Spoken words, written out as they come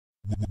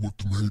What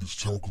them haters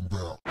talking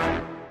about?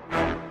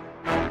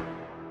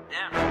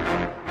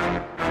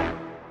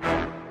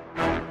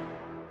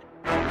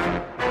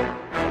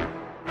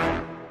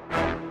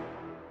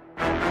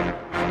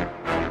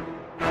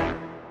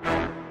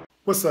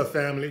 What's up,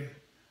 family?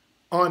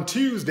 On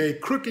Tuesday,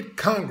 Crooked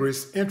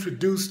Congress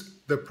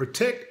introduced the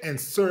Protect and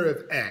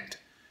Serve Act,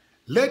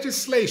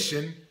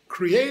 legislation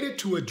created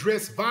to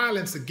address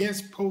violence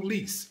against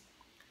police.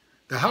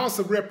 The House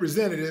of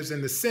Representatives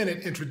and the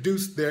Senate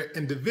introduced their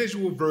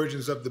individual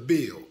versions of the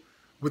bill,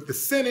 with the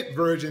Senate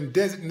version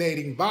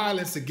designating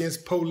violence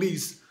against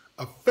police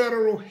a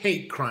federal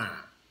hate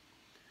crime.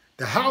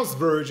 The House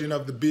version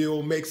of the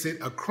bill makes it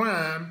a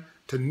crime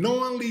to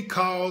knowingly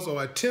cause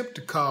or attempt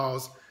to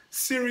cause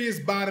serious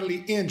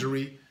bodily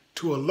injury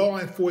to a law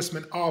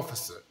enforcement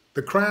officer.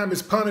 The crime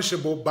is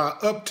punishable by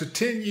up to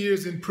 10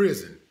 years in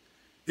prison.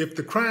 If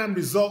the crime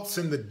results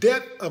in the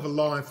death of a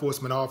law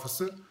enforcement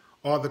officer,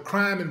 or the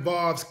crime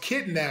involves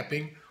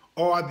kidnapping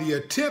or the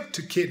attempt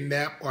to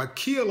kidnap or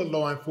kill a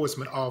law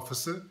enforcement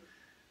officer,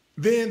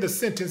 then the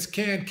sentence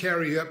can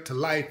carry up to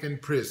life in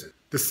prison.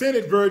 The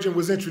Senate version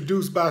was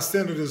introduced by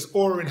Senators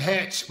Orrin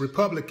Hatch,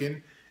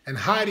 Republican, and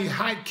Heidi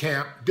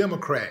Heitkamp,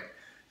 Democrat,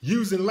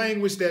 using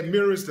language that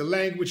mirrors the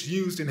language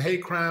used in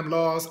hate crime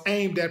laws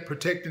aimed at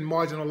protecting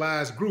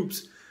marginalized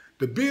groups.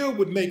 The bill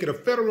would make it a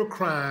federal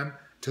crime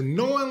to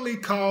knowingly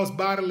cause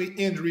bodily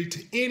injury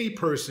to any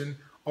person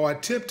or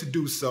attempt to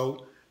do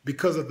so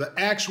because of the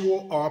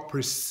actual or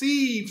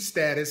perceived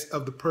status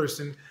of the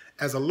person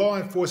as a law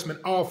enforcement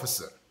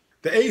officer.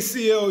 The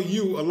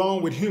ACLU,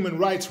 along with Human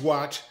Rights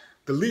Watch,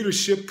 the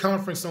Leadership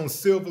Conference on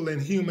Civil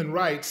and Human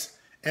Rights,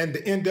 and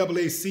the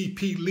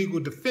NAACP Legal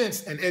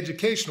Defense and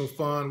Educational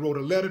Fund wrote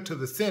a letter to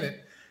the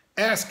Senate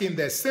asking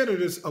that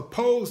senators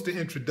oppose the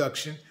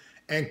introduction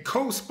and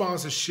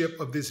co-sponsorship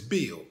of this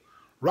bill,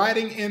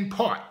 writing in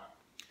part,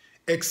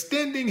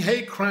 "Extending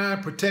hate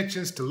crime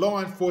protections to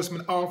law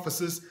enforcement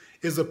officers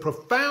is a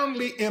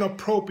profoundly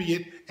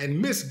inappropriate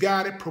and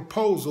misguided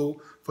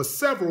proposal for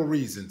several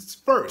reasons.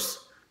 First,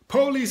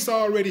 police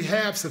already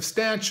have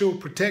substantial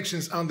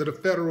protections under the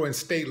federal and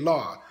state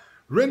law,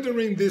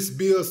 rendering this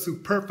bill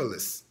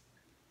superfluous.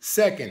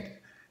 Second,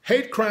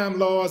 hate crime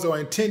laws are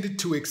intended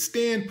to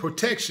extend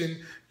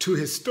protection to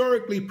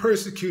historically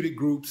persecuted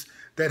groups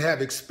that have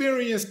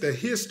experienced a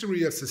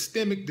history of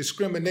systemic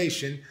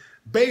discrimination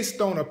based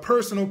on a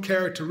personal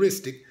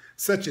characteristic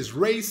such as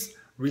race,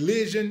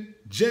 religion,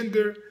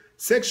 gender,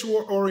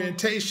 sexual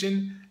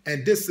orientation,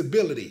 and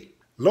disability.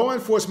 Law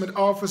enforcement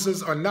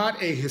officers are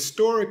not a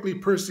historically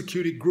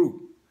persecuted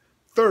group.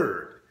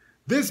 Third,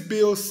 this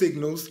bill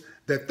signals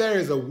that there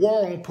is a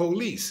war on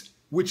police,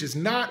 which is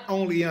not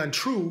only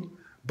untrue,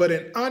 but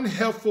an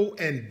unhelpful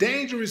and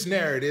dangerous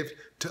narrative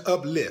to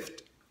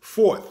uplift.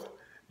 Fourth,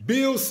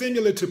 bills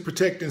similar to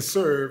Protect and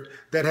Serve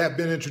that have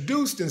been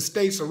introduced in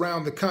states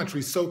around the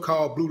country,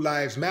 so-called Blue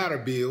Lives Matter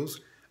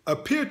bills,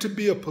 appear to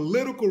be a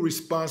political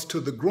response to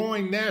the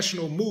growing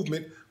national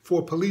movement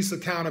for police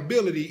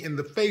accountability in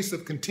the face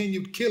of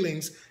continued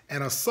killings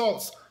and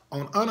assaults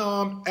on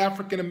unarmed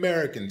African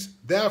Americans.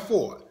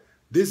 Therefore,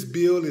 this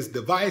bill is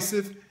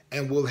divisive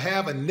and will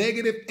have a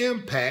negative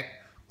impact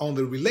on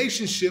the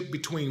relationship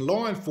between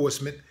law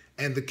enforcement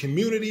and the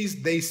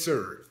communities they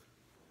serve."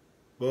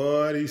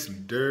 Boy, these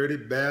some dirty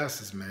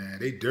bastards, man.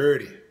 They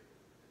dirty.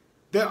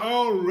 They're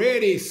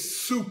already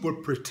super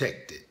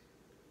protected.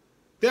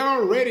 They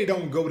already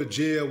don't go to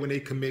jail when they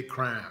commit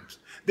crimes.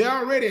 They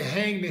already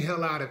hang the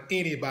hell out of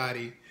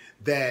anybody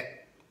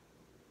that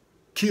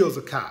kills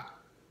a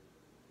cop.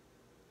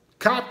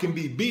 Cop can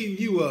be beating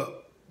you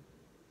up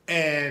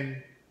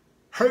and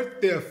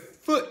hurt their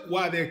foot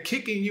while they're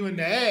kicking you in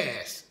the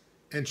ass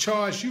and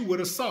charge you with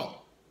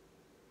assault.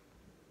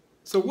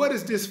 So what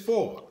is this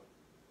for?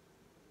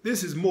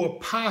 This is more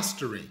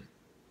posturing.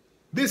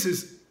 This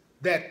is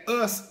that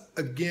us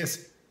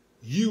against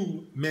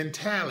you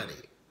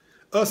mentality.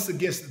 Us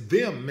against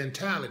them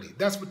mentality.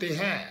 That's what they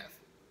have.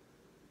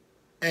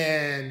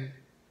 And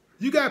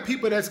you got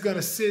people that's going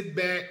to sit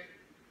back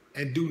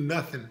and do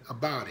nothing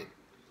about it.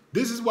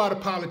 This is why the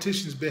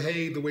politicians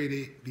behave the way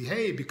they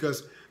behave,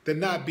 because they're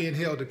not being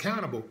held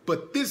accountable.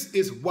 But this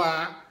is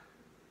why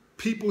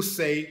people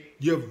say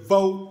your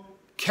vote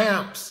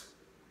counts,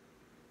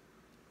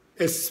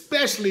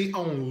 especially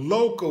on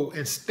local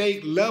and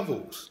state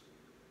levels.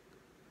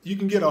 You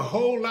can get a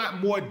whole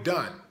lot more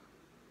done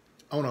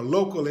on a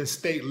local and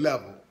state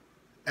level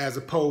as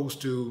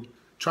opposed to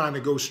trying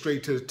to go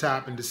straight to the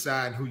top and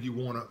decide who you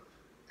want to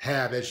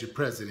have as your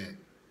president.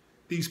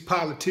 These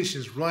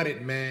politicians run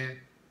it, man,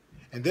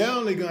 and they're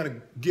only going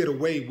to get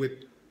away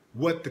with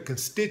what the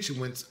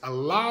constituents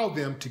allow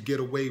them to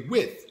get away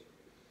with.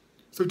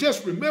 So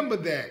just remember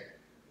that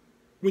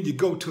when you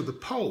go to the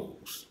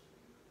polls.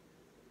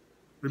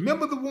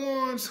 Remember the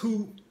ones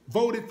who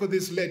voted for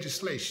this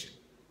legislation.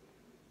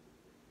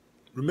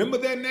 Remember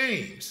their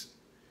names,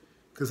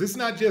 because it's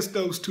not just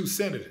those two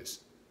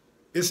senators.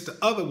 It's the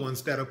other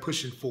ones that are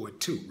pushing for it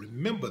too.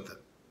 Remember them.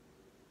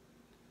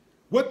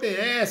 What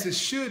their asses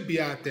should be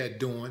out there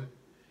doing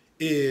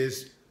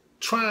is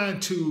trying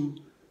to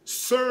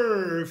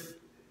serve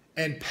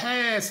and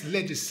pass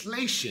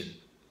legislation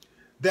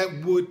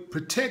that would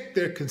protect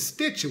their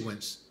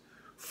constituents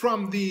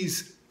from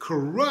these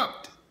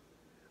corrupt,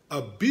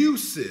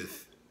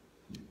 abusive,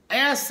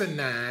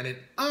 asinine, and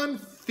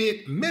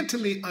unfit,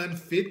 mentally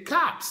unfit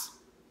cops.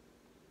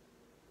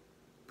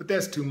 But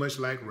that's too much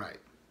like right.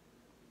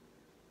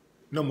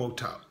 No more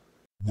talk.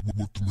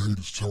 What the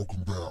haters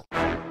talking about?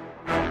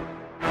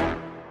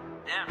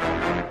 Damn.